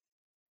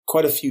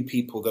quite a few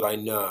people that I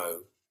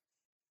know.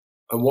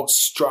 And what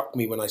struck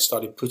me when I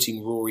started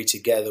putting Rory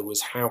together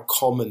was how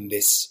common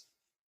this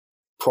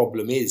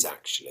problem is,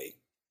 actually.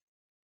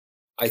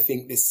 I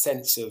think this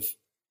sense of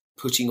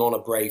putting on a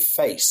brave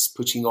face,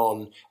 putting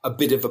on a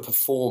bit of a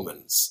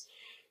performance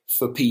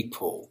for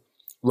people,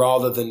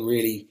 rather than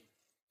really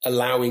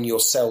allowing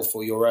yourself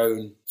or your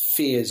own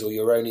fears or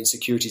your own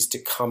insecurities to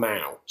come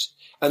out.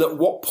 And at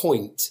what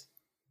point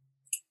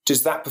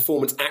does that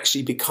performance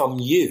actually become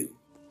you?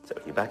 So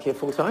you're back here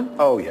full time?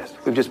 Oh, yes.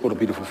 We've just bought a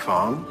beautiful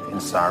farm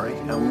in Surrey,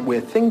 and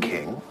we're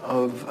thinking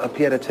of a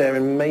pied-à-terre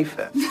in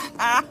Mayfair.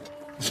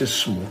 It's just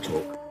small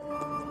talk.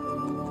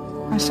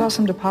 I saw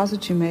some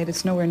deposits you made.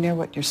 It's nowhere near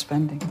what you're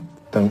spending.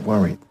 Don't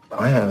worry.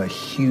 I have a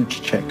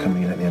huge check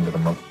coming in at the end of the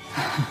month.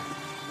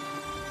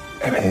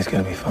 Everything's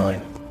going to be fine.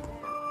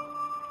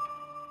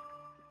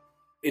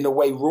 In a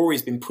way,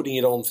 Rory's been putting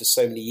it on for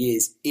so many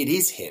years. It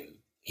is him.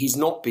 He's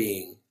not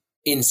being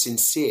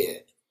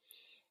insincere.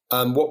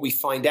 What we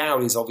find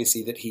out is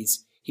obviously that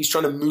he's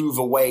trying to move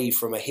away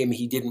from a him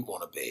he didn't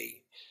want to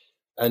be.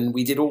 And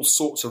we did all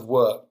sorts of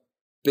work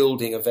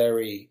building a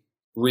very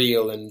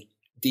real and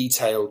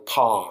detailed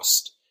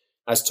past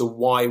as to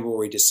why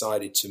Rory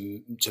decided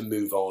to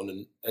move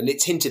on. And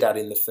it's hinted at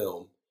in the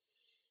film.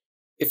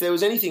 If there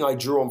was anything I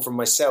drew on from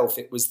myself,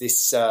 it was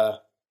this an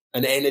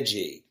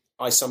energy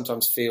I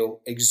sometimes feel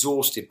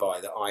exhausted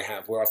by that I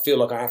have, where I feel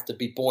like I have to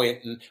be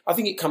buoyant. And I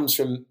think it comes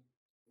from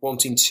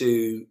wanting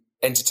to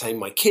entertain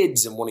my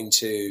kids and wanting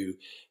to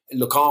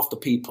look after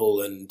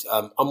people. And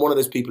I'm one of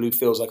those people who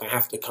feels like I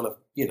have to kind of,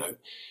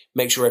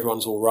 make sure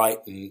everyone's all right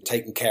and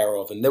taken care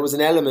of. And there was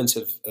an element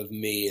of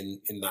me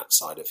in that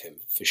side of him,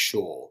 for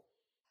sure.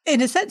 In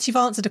a sense, you've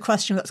answered a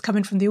question that's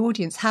coming from the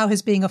audience. How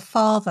has being a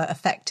father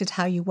affected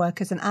how you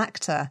work as an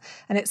actor?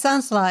 And it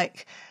sounds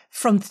like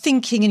from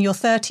thinking in your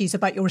 30s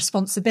about your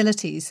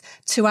responsibilities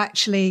to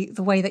actually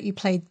the way that you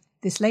played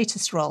this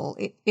latest role,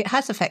 it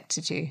has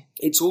affected you.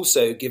 It's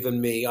also given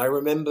me, I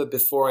remember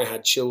before I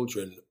had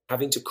children,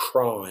 having to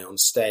cry on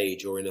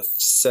stage or in a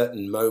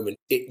certain moment,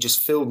 it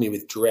just filled me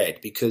with dread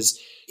because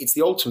it's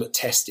the ultimate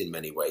test in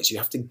many ways. You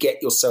have to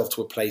get yourself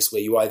to a place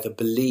where you either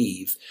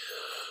believe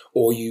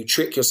or you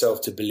trick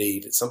yourself to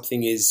believe that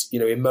something is,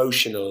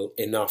 emotional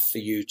enough for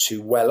you to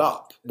well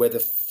up, whether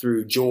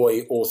through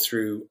joy or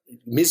through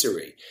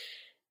misery.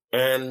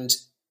 And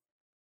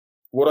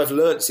what I've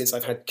learned since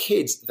I've had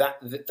kids, that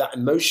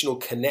emotional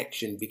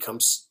connection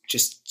becomes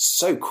just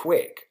so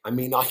quick. I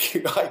mean, I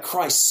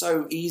cry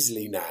so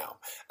easily now.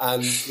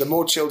 And the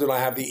more children I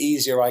have, the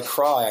easier I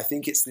cry. I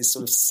think it's this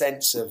sort of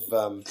sense of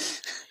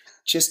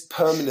just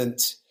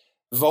permanent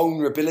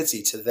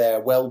vulnerability to their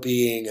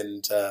well-being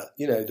and,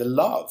 the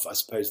love, I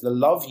suppose, the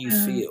love you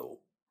feel.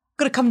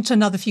 Got to come to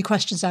another few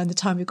questions now in the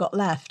time we've got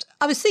left.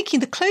 I was thinking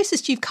the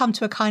closest you've come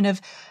to a kind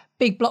of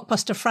big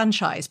blockbuster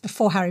franchise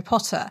before Harry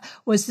Potter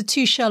was the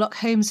 2 Sherlock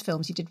Holmes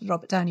films you did with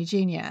Robert Downey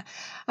Jr.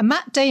 And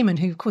Matt Damon,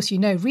 who of course you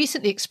know,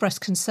 recently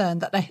expressed concern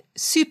that the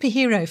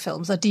superhero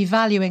films are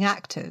devaluing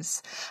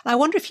actors. And I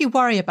wonder if you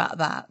worry about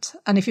that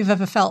and if you've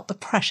ever felt the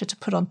pressure to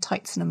put on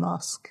tights and a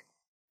mask.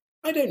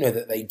 I don't know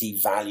that they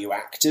devalue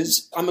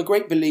actors. I'm a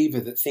great believer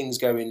that things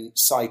go in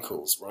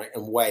cycles, right,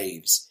 and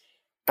waves.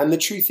 And the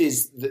truth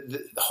is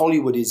that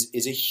Hollywood is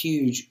a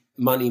huge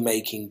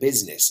money-making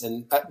business.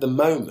 And at the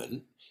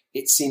moment,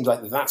 it seems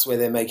like that's where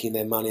they're making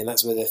their money and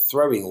that's where they're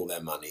throwing all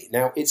their money.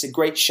 Now, it's a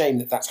great shame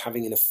that that's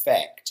having an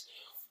effect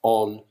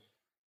on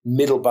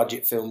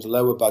middle-budget films,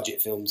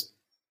 lower-budget films.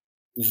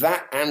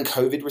 That and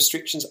COVID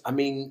restrictions, I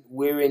mean,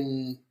 we're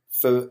in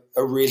for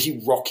a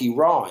really rocky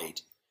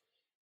ride.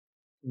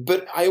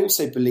 But I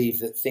also believe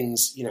that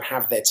things,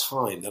 have their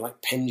time. They're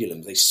like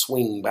pendulums. They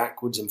swing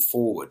backwards and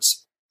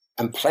forwards.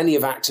 And plenty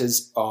of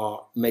actors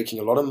are making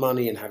a lot of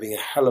money and having a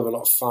hell of a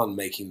lot of fun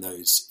making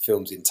those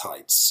films in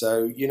tights.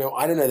 So,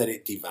 I don't know that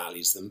it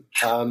devalues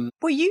them.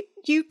 Well,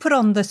 you put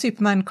on the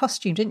Superman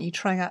costume, didn't you,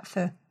 trying out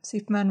for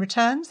Superman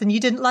Returns, and you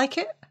didn't like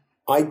it?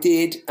 I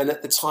did. And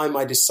at the time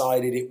I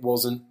decided it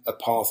wasn't a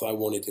path I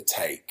wanted to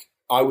take.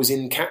 I was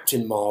in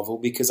Captain Marvel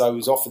because I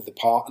was offered the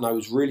part and I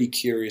was really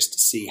curious to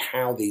see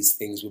how these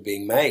things were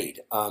being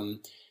made. And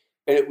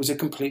it was a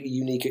completely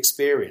unique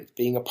experience,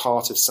 being a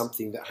part of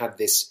something that had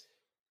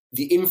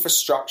the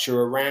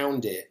infrastructure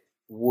around it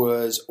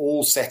was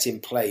all set in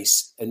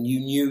place and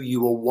you knew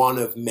you were one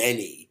of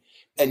many.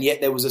 And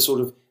yet there was a sort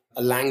of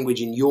a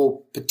language in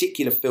your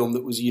particular film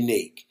that was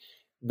unique.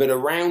 But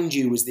around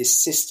you was this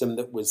system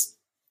that was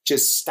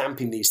just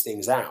stamping these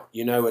things out,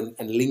 and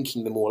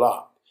linking them all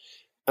up.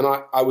 And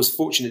I was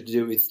fortunate to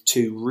do it with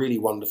 2 really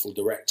wonderful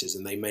directors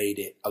and they made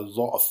it a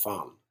lot of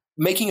fun.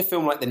 Making a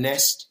film like The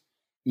Nest,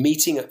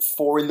 meeting at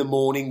 4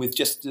 a.m. with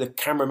just the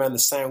cameraman, the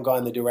sound guy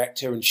and the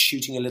director and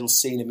shooting a little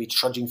scene of me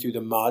trudging through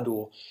the mud,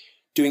 or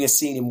doing a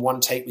scene in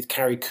one take with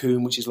Carrie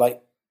Coon, which is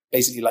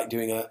basically like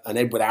doing an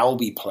Edward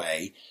Albee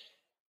play.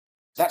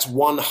 That's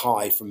one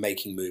high from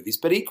making movies.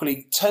 But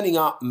equally, turning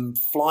up and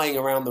flying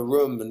around the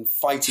room and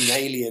fighting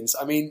aliens.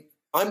 I mean,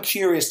 I'm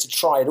curious to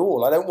try it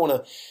all. I don't want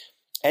to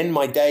end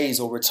my days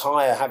or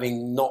retire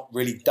having not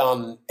really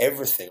done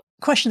everything.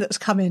 Question that's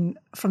come in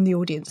from the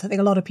audience, I think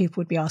a lot of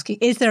people would be asking,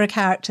 is there a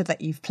character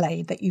that you've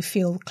played that you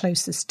feel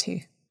closest to?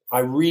 I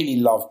really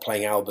love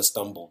playing Albus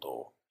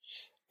Dumbledore.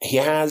 He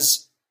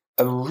has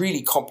a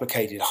really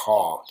complicated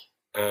heart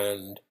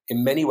and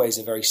in many ways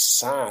a very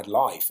sad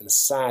life and a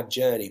sad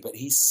journey, but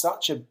he's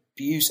such a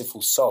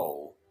beautiful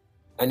soul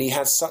and he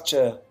has such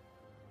a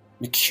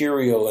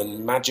mercurial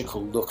and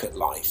magical look at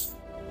life.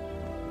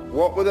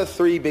 What were the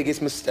 3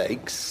 biggest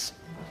mistakes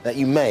that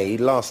you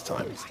made last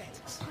time?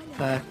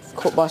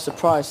 Caught by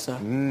surprise, sir.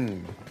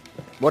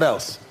 What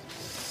else?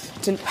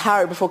 Didn't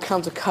parry before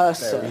counter curse,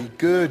 sir. Very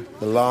good.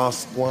 The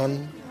last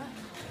one.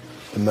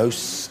 The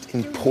most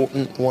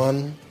important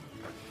one.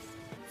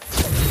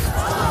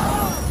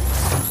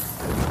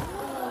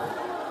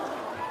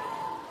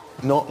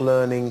 Not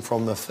learning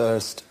from the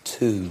first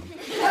 2.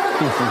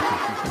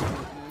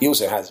 He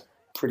also has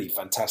pretty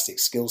fantastic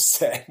skill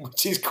set,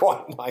 which is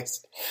quite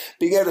nice.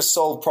 Being able to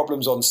solve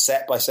problems on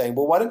set by saying,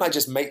 well, why don't I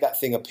just make that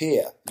thing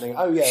appear? And think,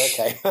 oh, yeah,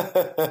 okay.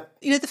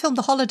 The film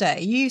The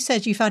Holiday, you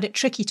said you found it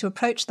tricky to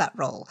approach that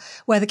role,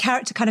 where the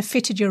character kind of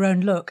fitted your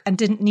own look and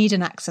didn't need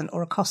an accent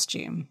or a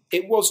costume.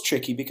 It was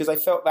tricky because I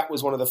felt that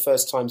was one of the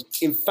first times.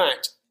 In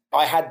fact,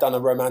 I had done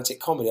a romantic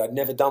comedy. I'd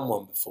never done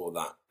one before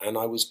that. And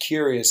I was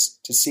curious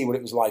to see what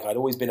it was like. I'd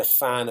always been a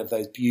fan of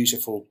those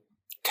beautiful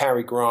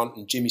Cary Grant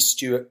and Jimmy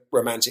Stewart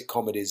romantic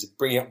comedies,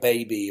 Bringing Up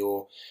Baby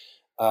or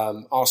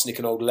Arsenic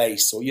and Old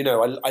Lace, or,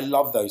 I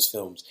love those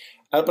films.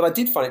 But I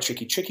did find it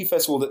tricky. Tricky,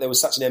 first of all, that there was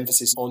such an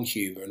emphasis on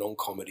humour and on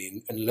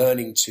comedy and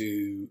learning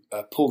to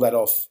pull that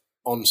off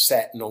on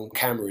set and on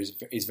camera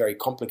is very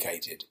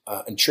complicated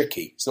and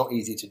tricky. It's not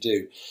easy to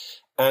do.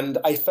 And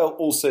I felt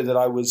also that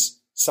I was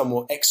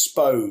somewhat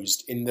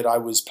exposed in that I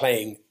was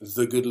playing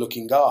the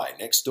good-looking guy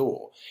next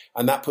door.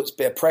 And that puts a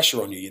bit of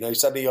pressure on you,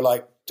 Suddenly you're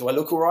like, do I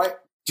look all right?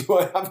 Do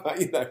I have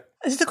that,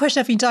 This is a question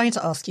I've been dying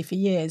to ask you for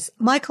years.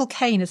 Michael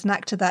Caine is an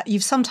actor that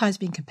you've sometimes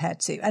been compared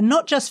to, and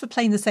not just for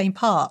playing the same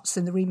parts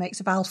in the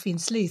remakes of Alfie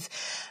and Sleuth.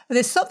 But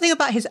there's something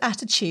about his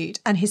attitude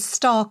and his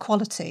star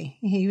quality.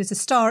 He was a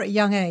star at a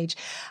young age.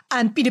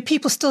 And,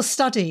 people still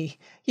study,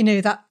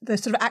 that the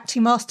sort of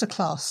acting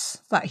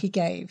masterclass that he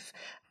gave.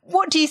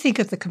 What do you think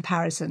of the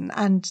comparison?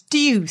 And do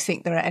you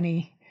think there are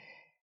any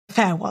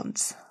fair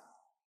ones?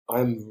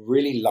 I'm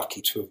really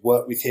lucky to have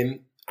worked with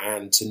him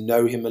and to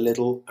know him a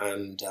little.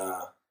 And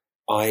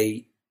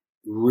I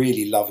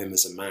really love him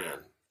as a man.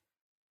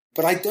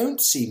 But I don't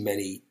see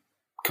many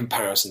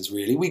comparisons,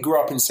 really. We grew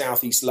up in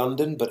Southeast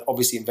London, but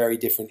obviously in very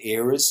different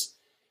eras.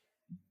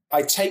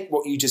 I take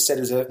what you just said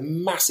as a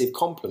massive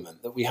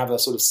compliment, that we have a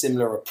sort of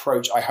similar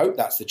approach. I hope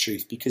that's the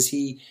truth, because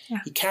he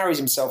carries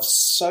himself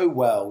so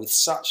well with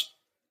such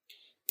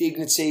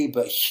dignity,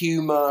 but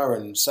humour.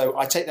 And so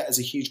I take that as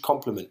a huge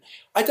compliment.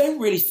 I don't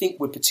really think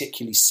we're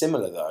particularly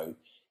similar, though.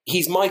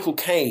 He's Michael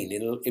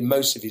Caine in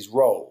most of his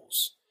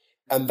roles.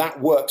 And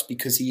that works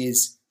because he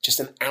is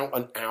just an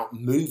out-and-out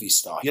movie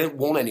star. You don't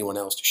want anyone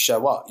else to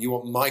show up. You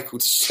want Michael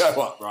to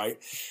show up, right?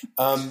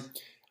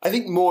 I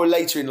think more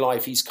later in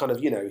life, he's kind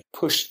of,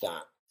 pushed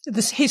that.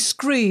 His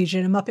Scrooge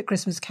in A Muppet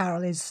Christmas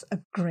Carol is a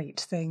great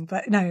thing.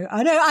 But no,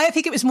 I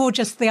think it was more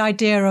just the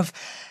idea of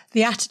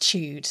the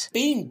attitude.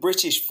 Being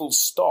British full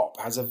stop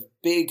has a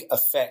big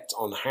effect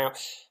on how...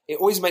 It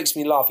always makes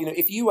me laugh.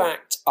 If you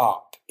act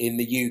up in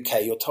the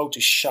UK, you're told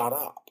to shut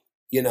up.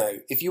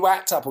 If you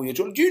act up or you're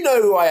do you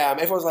know who I am?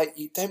 Everyone's like,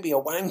 you don't be a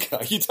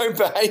wanker. You don't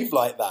behave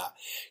like that.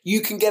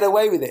 You can get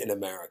away with it in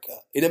America.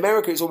 In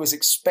America, it's almost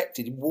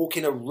expected. You walk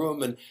in a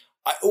room and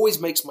it always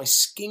makes my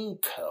skin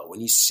curl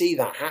when you see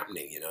that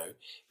happening,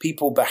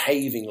 People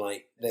behaving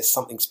like there's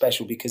something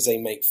special because they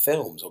make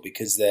films or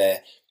because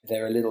they're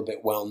a little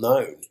bit well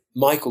known.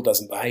 Michael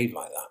doesn't behave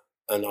like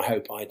that, and I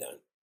hope I don't.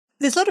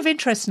 There's a lot of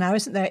interest now,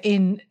 isn't there,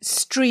 in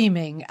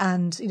streaming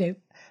and,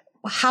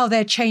 how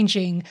they're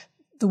changing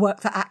the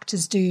work that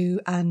actors do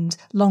and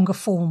longer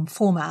form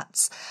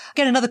formats.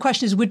 Again, another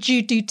question is, would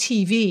you do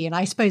TV? And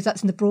I suppose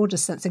that's in the broader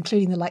sense,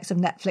 including the likes of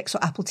Netflix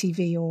or Apple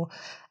TV or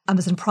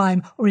Amazon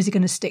Prime, or is he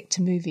going to stick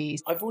to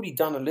movies? I've already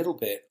done a little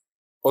bit.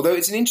 Although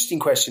it's an interesting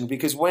question,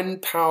 because when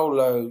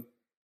Paolo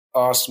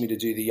asked me to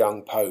do The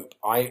Young Pope,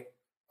 I,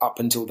 up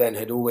until then,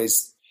 had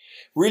always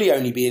really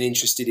only been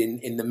interested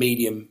in the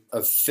medium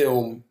of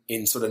film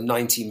in sort of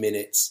 90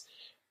 minutes.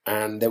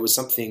 And there was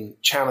something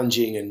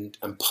challenging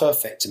and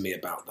perfect to me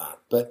about that.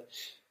 But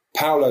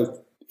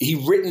Paolo,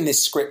 he'd written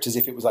this script as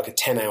if it was like a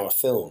 10-hour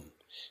film.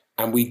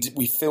 And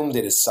we filmed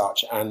it as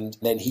such, and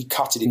then he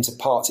cut it into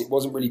parts. It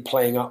wasn't really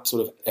playing up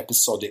sort of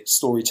episodic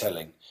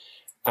storytelling.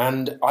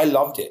 And I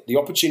loved it. The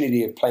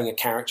opportunity of playing a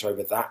character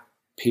over that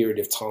period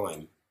of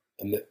time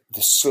and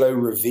the slow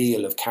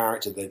reveal of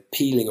character, the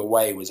peeling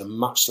away, was a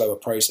much slower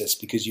process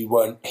because you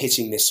weren't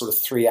hitting this sort of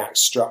 3-act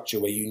structure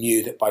where you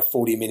knew that by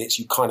 40 minutes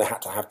you kind of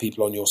had to have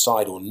people on your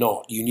side or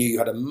not. You knew you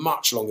had a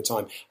much longer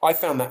time. I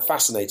found that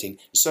fascinating.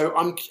 So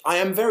I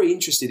am very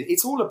interested.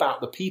 It's all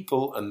about the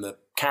people and the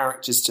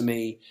characters to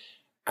me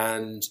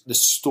and the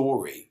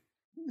story.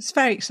 It's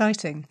very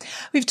exciting.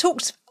 We've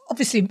talked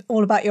obviously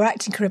all about your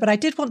acting career, but I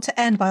did want to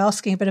end by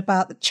asking a bit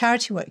about the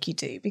charity work you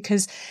do,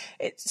 because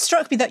it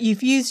struck me that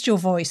you've used your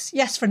voice,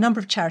 yes, for a number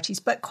of charities,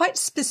 but quite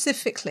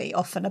specifically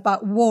often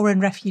about war and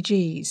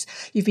refugees.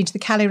 You've been to the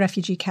Calais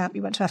refugee camp,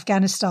 you went to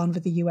Afghanistan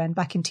with the UN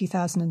back in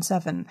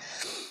 2007.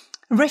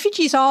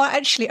 Refugees are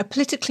actually a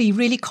politically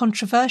really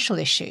controversial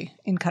issue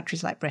in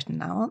countries like Britain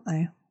now, aren't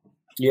they?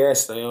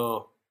 Yes, they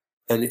are.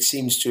 And it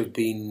seems to have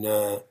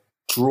been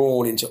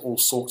drawn into all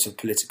sorts of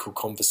political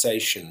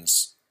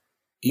conversations.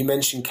 You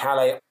mentioned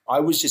Calais. I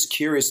was just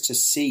curious to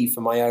see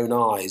for my own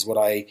eyes what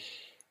I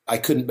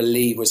couldn't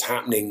believe was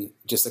happening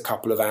just a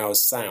couple of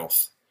hours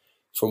south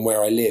from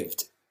where I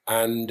lived.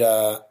 And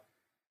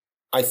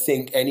I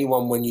think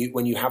anyone, when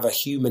you have a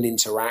human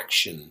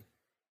interaction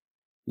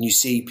and you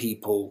see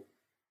people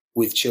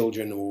with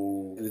children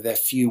or their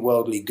few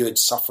worldly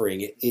goods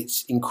suffering,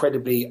 it's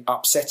incredibly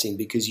upsetting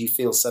because you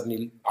feel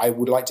suddenly, I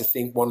would like to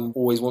think one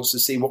always wants to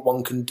see what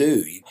one can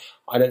do.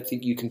 I don't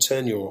think you can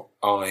turn your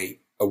eye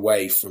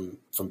away from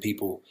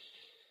people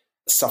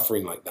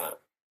suffering like that.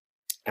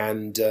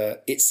 And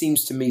it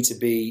seems to me to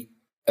be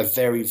a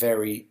very,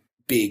 very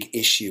big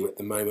issue at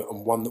the moment,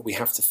 and one that we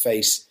have to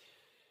face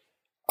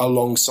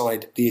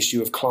alongside the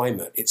issue of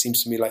climate. It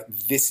seems to me like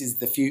this is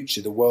the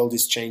future. The world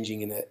is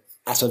changing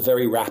at a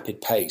very rapid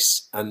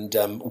pace, and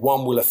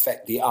one will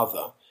affect the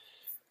other.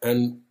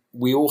 And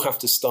we all have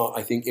to start,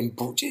 I think,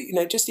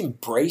 just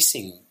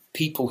embracing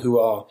people who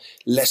are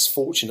less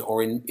fortunate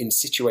or in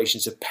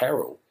situations of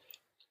peril.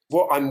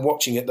 What I'm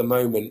watching at the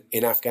moment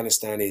in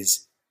Afghanistan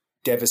is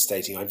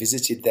devastating. I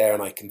visited there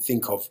and I can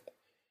think of,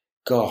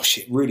 gosh,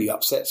 it really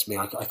upsets me.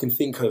 I can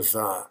think of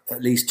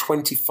at least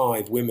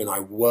 25 women I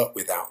worked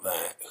with out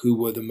there who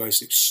were the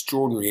most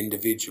extraordinary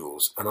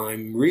individuals. And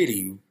I'm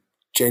really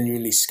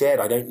genuinely scared.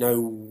 I don't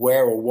know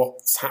where or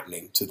what's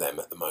happening to them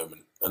at the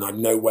moment. And I've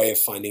no way of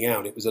finding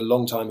out. It was a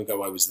long time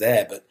ago I was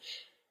there, but,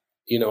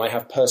 I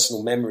have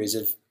personal memories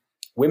of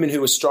women who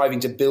were striving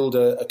to build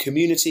a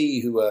community,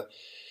 who were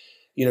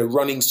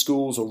running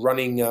schools or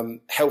running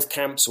health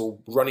camps or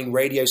running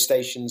radio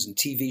stations and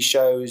TV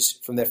shows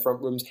from their front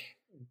rooms.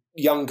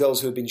 Young girls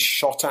who have been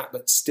shot at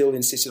but still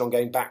insisted on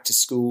going back to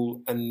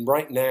school. And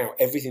right now,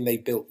 everything they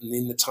built, and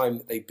in the time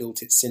that they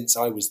built it since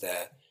I was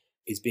there,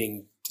 is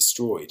being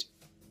destroyed.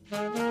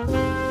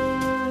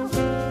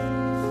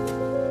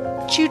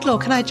 Jude Law,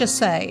 can I just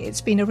say,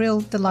 it's been a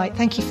real delight.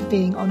 Thank you for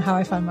being on How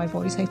I Found My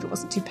Voice. Hope it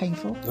wasn't too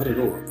painful. Not at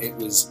all.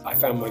 I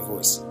found my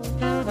voice.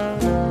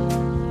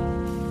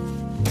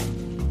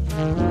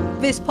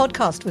 This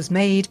podcast was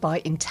made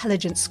by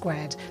Intelligence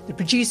Squared. The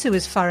producer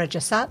was Farah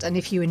Jassat, and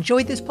if you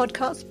enjoyed this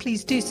podcast,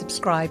 please do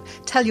subscribe,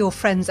 tell your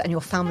friends and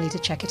your family to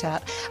check it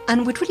out,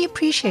 and we'd really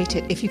appreciate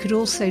it if you could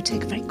also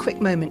take a very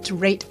quick moment to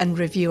rate and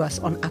review us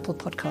on Apple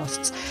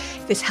Podcasts.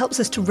 This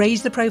helps us to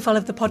raise the profile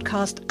of the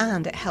podcast,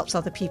 and it helps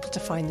other people to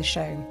find the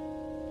show.